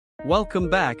Welcome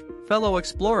back, fellow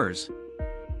explorers.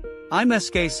 I'm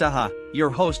SK Saha, your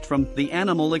host from The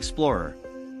Animal Explorer.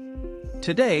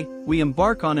 Today, we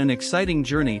embark on an exciting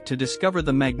journey to discover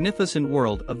the magnificent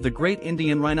world of the Great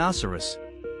Indian Rhinoceros.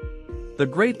 The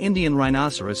Great Indian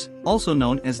Rhinoceros, also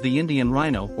known as the Indian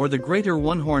Rhino or the Greater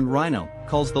One-Horned Rhino,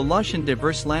 calls the lush and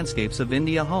diverse landscapes of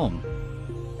India home.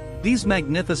 These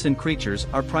magnificent creatures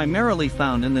are primarily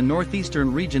found in the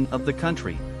northeastern region of the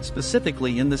country,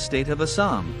 specifically in the state of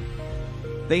Assam.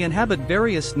 They inhabit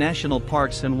various national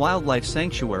parks and wildlife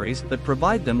sanctuaries that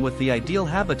provide them with the ideal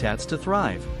habitats to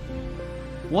thrive.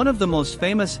 One of the most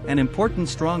famous and important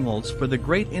strongholds for the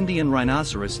Great Indian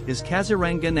Rhinoceros is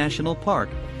Kaziranga National Park,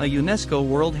 a UNESCO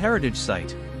World Heritage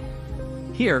Site.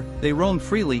 Here, they roam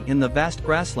freely in the vast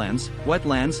grasslands,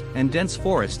 wetlands, and dense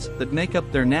forests that make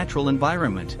up their natural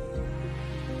environment.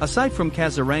 Aside from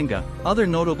Kaziranga, other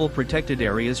notable protected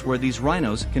areas where these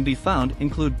rhinos can be found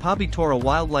include Pabitora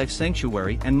Wildlife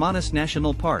Sanctuary and Manas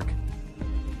National Park.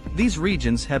 These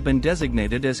regions have been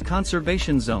designated as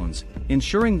conservation zones,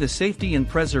 ensuring the safety and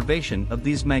preservation of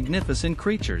these magnificent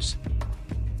creatures.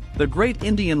 The Great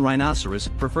Indian Rhinoceros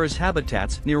prefers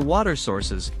habitats near water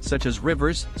sources such as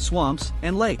rivers, swamps,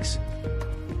 and lakes.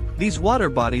 These water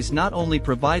bodies not only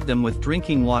provide them with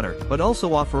drinking water but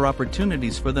also offer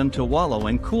opportunities for them to wallow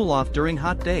and cool off during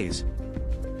hot days.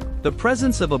 The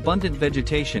presence of abundant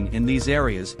vegetation in these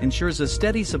areas ensures a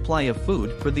steady supply of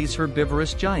food for these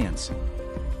herbivorous giants.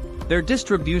 Their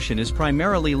distribution is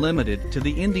primarily limited to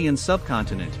the Indian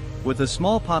subcontinent, with a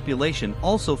small population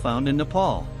also found in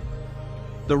Nepal.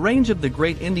 The range of the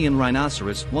Great Indian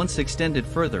Rhinoceros once extended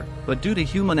further, but due to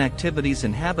human activities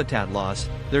and habitat loss,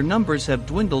 their numbers have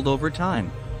dwindled over time.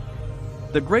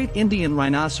 The Great Indian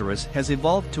Rhinoceros has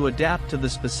evolved to adapt to the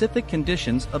specific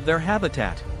conditions of their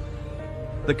habitat.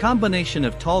 The combination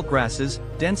of tall grasses,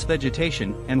 dense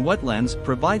vegetation, and wetlands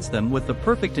provides them with the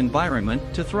perfect environment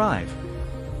to thrive.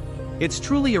 It's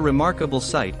truly a remarkable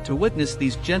sight to witness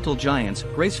these gentle giants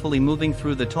gracefully moving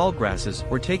through the tall grasses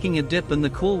or taking a dip in the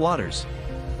cool waters.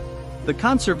 The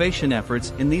conservation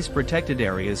efforts in these protected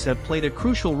areas have played a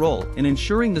crucial role in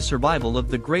ensuring the survival of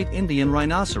the Great Indian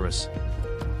Rhinoceros.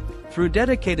 Through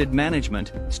dedicated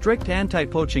management, strict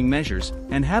anti-poaching measures,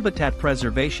 and habitat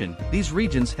preservation, these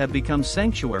regions have become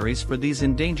sanctuaries for these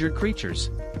endangered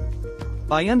creatures.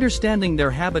 By understanding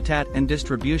their habitat and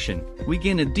distribution, we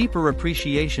gain a deeper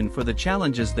appreciation for the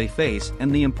challenges they face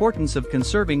and the importance of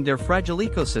conserving their fragile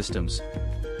ecosystems.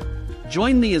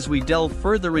 Join me as we delve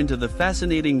further into the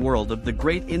fascinating world of the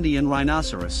Great Indian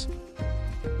Rhinoceros.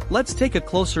 Let's take a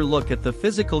closer look at the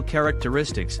physical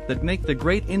characteristics that make the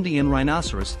Great Indian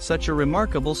Rhinoceros such a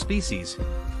remarkable species.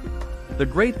 The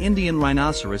Great Indian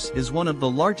Rhinoceros is one of the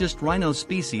largest rhino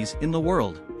species in the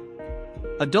world.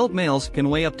 Adult males can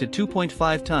weigh up to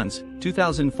 2.5 tons,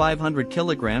 2,500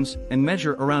 kilograms, and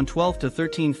measure around 12 to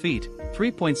 13 feet,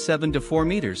 3.7 to 4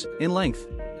 meters, in length.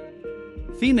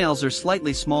 Females are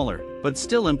slightly smaller, but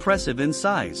still impressive in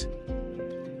size.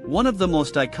 One of the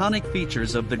most iconic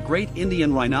features of the Great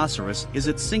Indian Rhinoceros is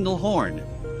its single horn.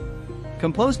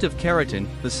 Composed of keratin,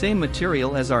 the same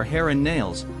material as our hair and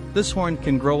nails, this horn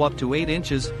can grow up to 8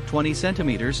 inches, 20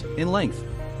 centimeters, in length.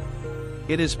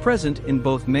 It is present in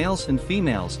both males and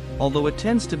females, although it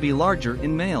tends to be larger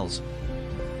in males.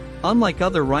 Unlike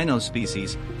other rhino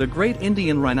species, the Great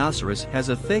Indian Rhinoceros has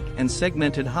a thick and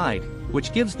segmented hide,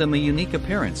 which gives them a unique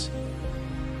appearance.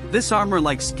 This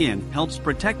armor-like skin helps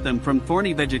protect them from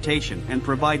thorny vegetation and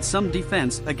provides some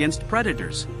defense against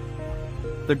predators.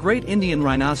 The Great Indian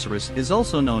Rhinoceros is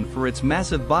also known for its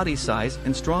massive body size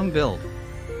and strong build.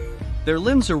 Their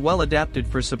limbs are well adapted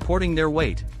for supporting their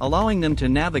weight, allowing them to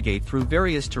navigate through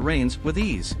various terrains with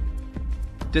ease.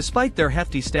 Despite their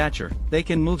hefty stature, they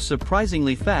can move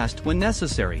surprisingly fast when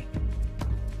necessary.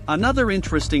 Another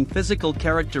interesting physical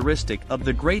characteristic of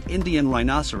the Great Indian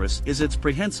Rhinoceros is its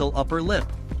prehensile upper lip.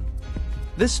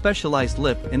 This specialized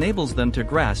lip enables them to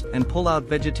grasp and pull out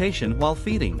vegetation while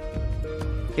feeding.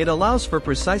 It allows for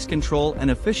precise control and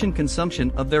efficient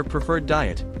consumption of their preferred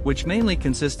diet, which mainly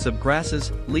consists of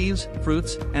grasses, leaves,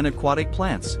 fruits, and aquatic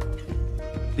plants.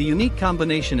 The unique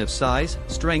combination of size,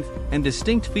 strength, and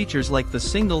distinct features like the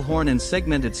single horn and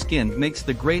segmented skin makes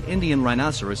the Great Indian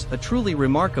Rhinoceros a truly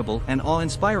remarkable and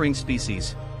awe-inspiring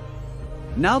species.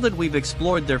 Now that we've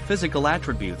explored their physical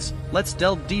attributes, let's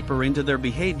delve deeper into their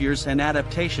behaviors and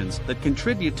adaptations that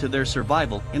contribute to their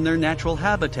survival in their natural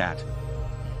habitat.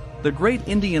 The Great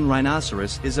Indian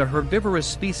Rhinoceros is a herbivorous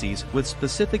species with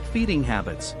specific feeding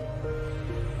habits.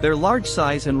 Their large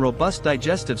size and robust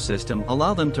digestive system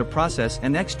allow them to process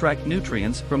and extract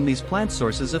nutrients from these plant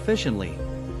sources efficiently.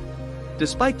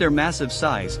 Despite their massive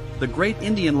size, the Great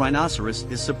Indian Rhinoceros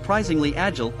is surprisingly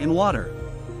agile in water.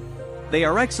 They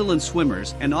are excellent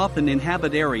swimmers and often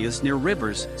inhabit areas near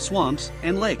rivers, swamps,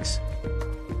 and lakes.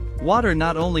 Water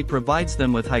not only provides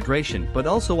them with hydration but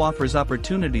also offers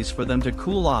opportunities for them to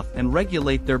cool off and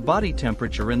regulate their body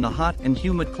temperature in the hot and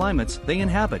humid climates they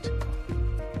inhabit.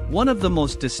 One of the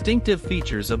most distinctive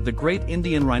features of the Great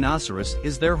Indian Rhinoceros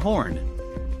is their horn.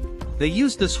 They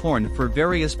use this horn for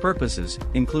various purposes,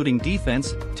 including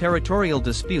defense, territorial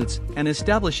disputes, and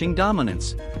establishing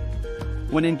dominance.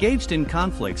 When engaged in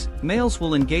conflicts, males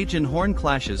will engage in horn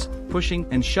clashes, pushing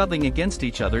and shoving against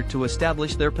each other to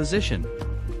establish their position.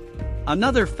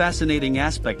 Another fascinating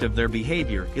aspect of their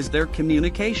behavior is their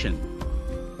communication.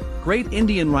 Great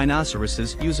Indian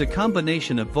rhinoceroses use a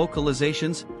combination of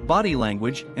vocalizations, body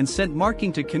language, and scent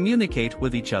marking to communicate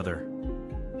with each other.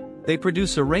 They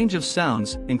produce a range of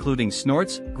sounds, including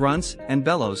snorts, grunts, and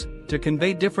bellows, to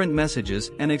convey different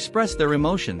messages and express their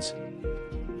emotions.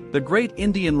 The Great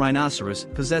Indian Rhinoceros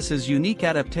possesses unique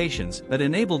adaptations that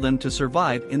enable them to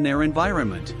survive in their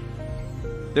environment.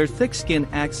 Their thick skin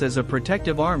acts as a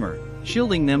protective armor,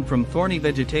 shielding them from thorny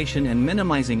vegetation and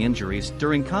minimizing injuries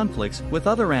during conflicts with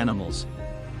other animals.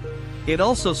 It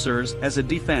also serves as a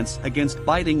defense against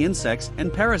biting insects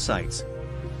and parasites.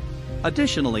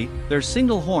 Additionally, their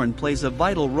single horn plays a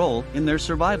vital role in their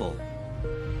survival.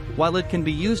 While it can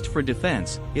be used for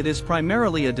defense, it is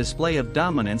primarily a display of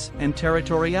dominance and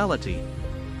territoriality.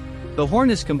 The horn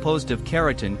is composed of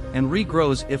keratin and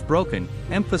regrows if broken,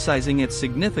 emphasizing its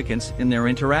significance in their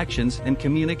interactions and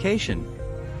communication.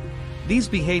 These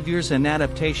behaviors and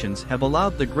adaptations have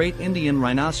allowed the Great Indian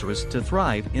Rhinoceros to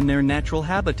thrive in their natural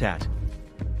habitat.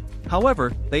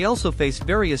 However, they also face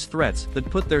various threats that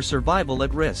put their survival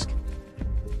at risk.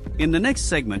 In the next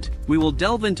segment, we will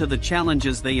delve into the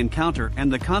challenges they encounter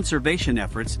and the conservation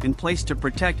efforts in place to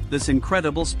protect this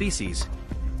incredible species.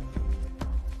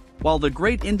 While the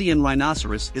Great Indian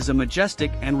Rhinoceros is a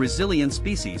majestic and resilient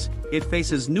species, it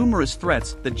faces numerous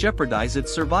threats that jeopardize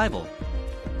its survival.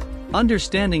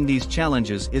 Understanding these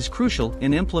challenges is crucial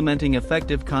in implementing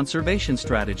effective conservation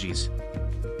strategies.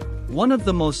 One of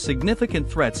the most significant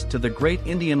threats to the Great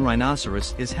Indian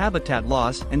Rhinoceros is habitat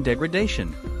loss and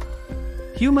degradation.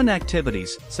 Human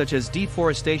activities, such as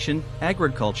deforestation,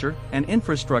 agriculture, and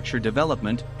infrastructure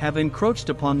development, have encroached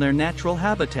upon their natural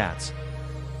habitats.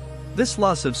 This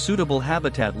loss of suitable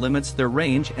habitat limits their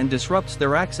range and disrupts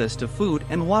their access to food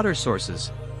and water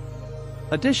sources.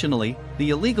 Additionally,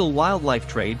 the illegal wildlife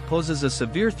trade poses a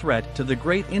severe threat to the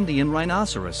Great Indian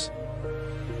Rhinoceros.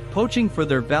 Poaching for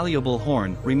their valuable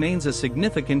horn remains a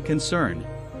significant concern.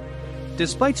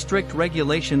 Despite strict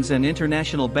regulations and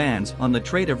international bans on the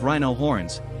trade of rhino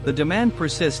horns, the demand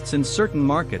persists in certain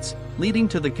markets, leading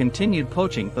to the continued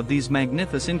poaching of these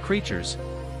magnificent creatures.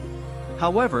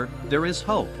 However, there is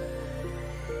hope.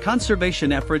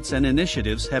 Conservation efforts and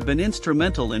initiatives have been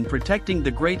instrumental in protecting the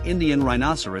Great Indian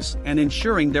Rhinoceros and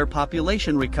ensuring their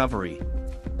population recovery.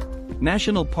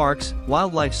 National parks,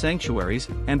 wildlife sanctuaries,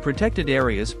 and protected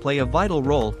areas play a vital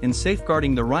role in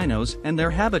safeguarding the rhinos and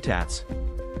their habitats.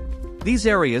 These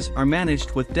areas are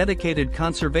managed with dedicated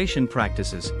conservation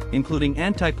practices, including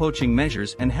anti-poaching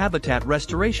measures and habitat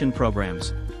restoration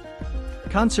programs.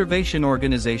 Conservation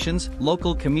organizations,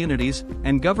 local communities,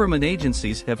 and government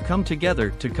agencies have come together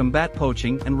to combat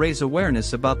poaching and raise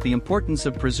awareness about the importance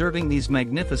of preserving these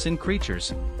magnificent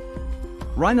creatures.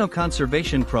 Rhino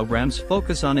conservation programs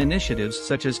focus on initiatives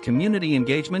such as community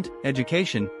engagement,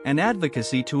 education, and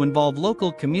advocacy to involve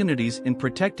local communities in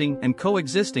protecting and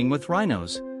coexisting with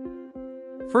rhinos.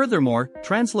 Furthermore,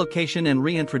 translocation and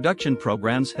reintroduction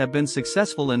programs have been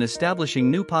successful in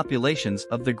establishing new populations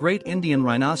of the Great Indian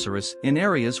Rhinoceros in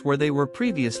areas where they were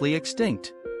previously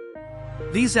extinct.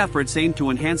 These efforts aim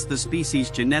to enhance the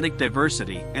species' genetic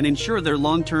diversity and ensure their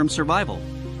long-term survival.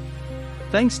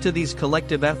 Thanks to these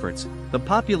collective efforts, the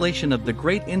population of the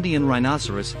Great Indian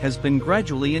Rhinoceros has been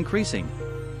gradually increasing.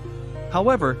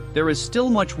 However, there is still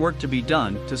much work to be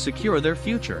done to secure their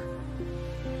future.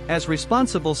 As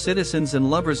responsible citizens and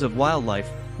lovers of wildlife,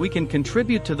 we can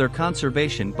contribute to their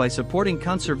conservation by supporting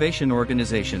conservation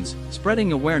organizations,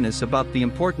 spreading awareness about the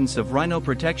importance of rhino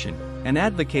protection, and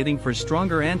advocating for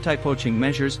stronger anti-poaching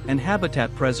measures and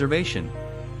habitat preservation.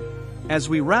 As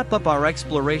we wrap up our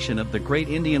exploration of the Great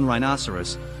Indian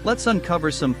Rhinoceros, let's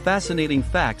uncover some fascinating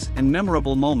facts and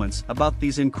memorable moments about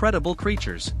these incredible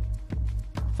creatures.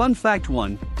 Fun fact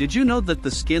 1, did you know that the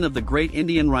skin of the Great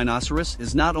Indian Rhinoceros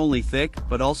is not only thick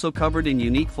but also covered in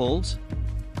unique folds?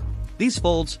 These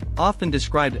folds, often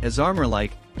described as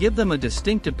armor-like, give them a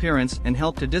distinct appearance and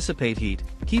help to dissipate heat,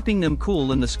 keeping them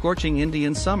cool in the scorching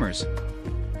Indian summers.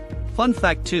 Fun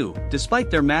fact 2, despite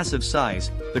their massive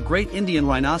size, the Great Indian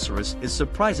Rhinoceros is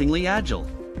surprisingly agile.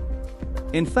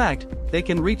 In fact, they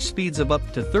can reach speeds of up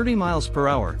to 30 miles per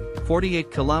hour,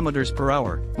 48 kilometers per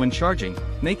hour, when charging,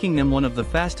 making them one of the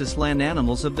fastest land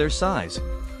animals of their size.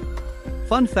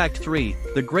 Fun fact 3,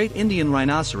 the Great Indian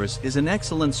Rhinoceros is an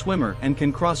excellent swimmer and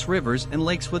can cross rivers and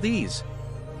lakes with ease.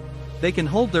 They can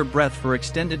hold their breath for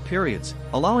extended periods,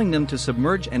 allowing them to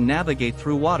submerge and navigate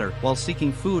through water while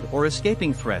seeking food or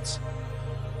escaping threats.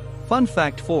 Fun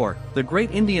fact 4, the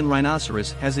Great Indian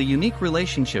Rhinoceros has a unique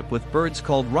relationship with birds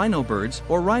called rhino birds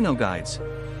or rhino guides.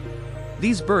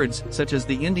 These birds, such as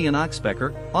the Indian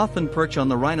oxpecker, often perch on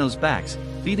the rhino's backs,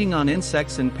 feeding on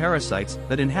insects and parasites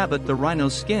that inhabit the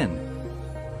rhino's skin.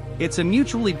 It's a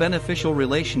mutually beneficial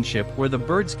relationship where the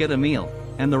birds get a meal,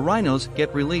 and the rhinos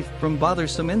get relief from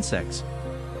bothersome insects.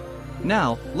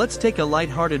 Now, let's take a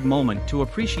light-hearted moment to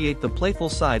appreciate the playful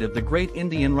side of the Great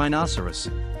Indian Rhinoceros.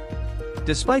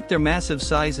 Despite their massive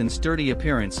size and sturdy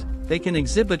appearance, they can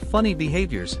exhibit funny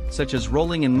behaviors, such as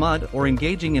rolling in mud or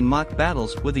engaging in mock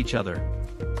battles with each other.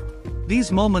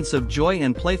 These moments of joy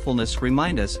and playfulness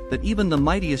remind us that even the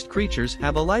mightiest creatures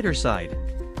have a lighter side.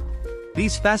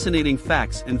 These fascinating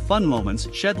facts and fun moments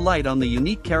shed light on the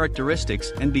unique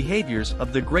characteristics and behaviors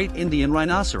of the Great Indian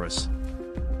Rhinoceros.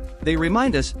 They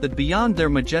remind us that beyond their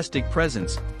majestic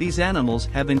presence, these animals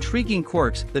have intriguing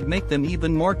quirks that make them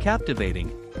even more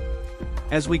captivating.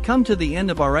 As we come to the end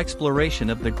of our exploration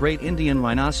of the Great Indian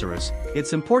Rhinoceros,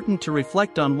 it's important to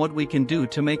reflect on what we can do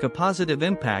to make a positive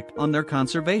impact on their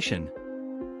conservation.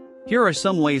 Here are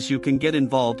some ways you can get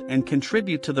involved and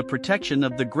contribute to the protection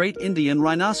of the Great Indian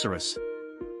Rhinoceros.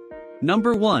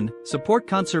 Number 1, support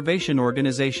conservation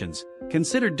organizations.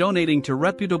 Consider donating to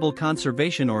reputable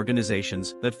conservation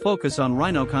organizations that focus on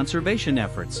rhino conservation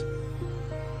efforts.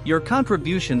 Your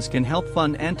contributions can help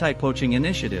fund anti-poaching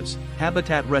initiatives,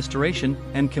 habitat restoration,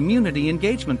 and community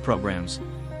engagement programs.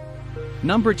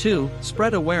 Number 2,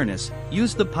 spread awareness.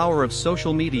 Use the power of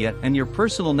social media and your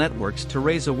personal networks to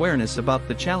raise awareness about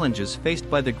the challenges faced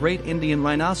by the Great Indian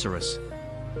Rhinoceros.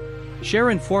 Share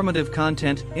informative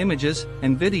content, images,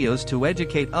 and videos to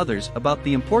educate others about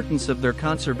the importance of their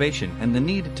conservation and the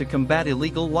need to combat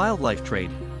illegal wildlife trade.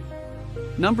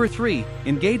 Number 3,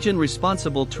 engage in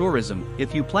responsible tourism.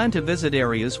 If you plan to visit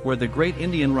areas where the Great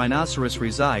Indian Rhinoceros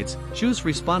resides, choose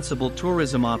responsible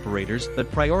tourism operators that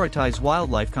prioritize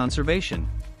wildlife conservation.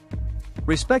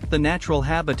 Respect the natural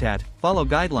habitat, follow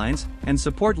guidelines, and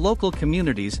support local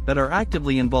communities that are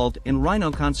actively involved in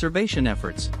rhino conservation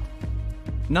efforts.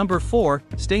 Number 4,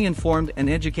 stay informed and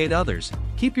educate others.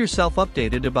 Keep yourself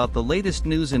updated about the latest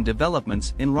news and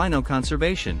developments in rhino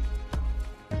conservation.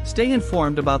 Stay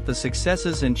informed about the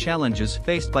successes and challenges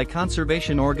faced by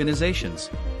conservation organizations.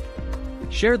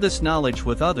 Share this knowledge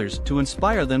with others to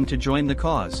inspire them to join the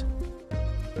cause.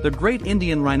 The Great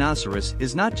Indian Rhinoceros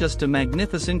is not just a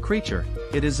magnificent creature,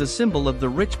 it is a symbol of the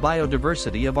rich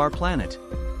biodiversity of our planet.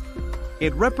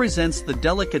 It represents the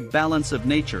delicate balance of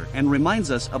nature and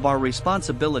reminds us of our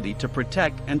responsibility to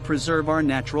protect and preserve our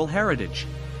natural heritage.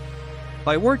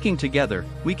 By working together,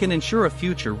 we can ensure a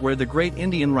future where the Great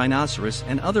Indian Rhinoceros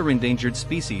and other endangered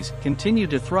species continue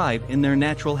to thrive in their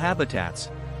natural habitats.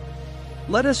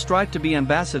 Let us strive to be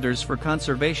ambassadors for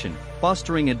conservation,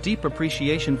 fostering a deep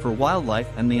appreciation for wildlife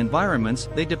and the environments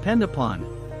they depend upon.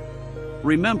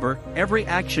 Remember, every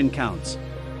action counts.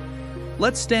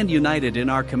 Let's stand united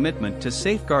in our commitment to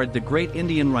safeguard the Great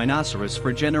Indian Rhinoceros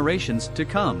for generations to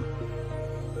come.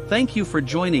 Thank you for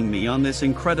joining me on this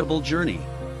incredible journey.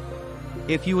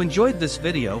 If you enjoyed this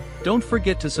video, don't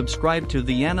forget to subscribe to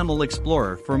The Animal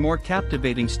Explorer for more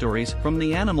captivating stories from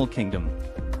the animal kingdom.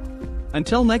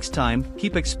 Until next time,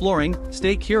 keep exploring,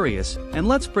 stay curious, and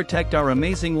let's protect our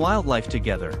amazing wildlife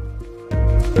together.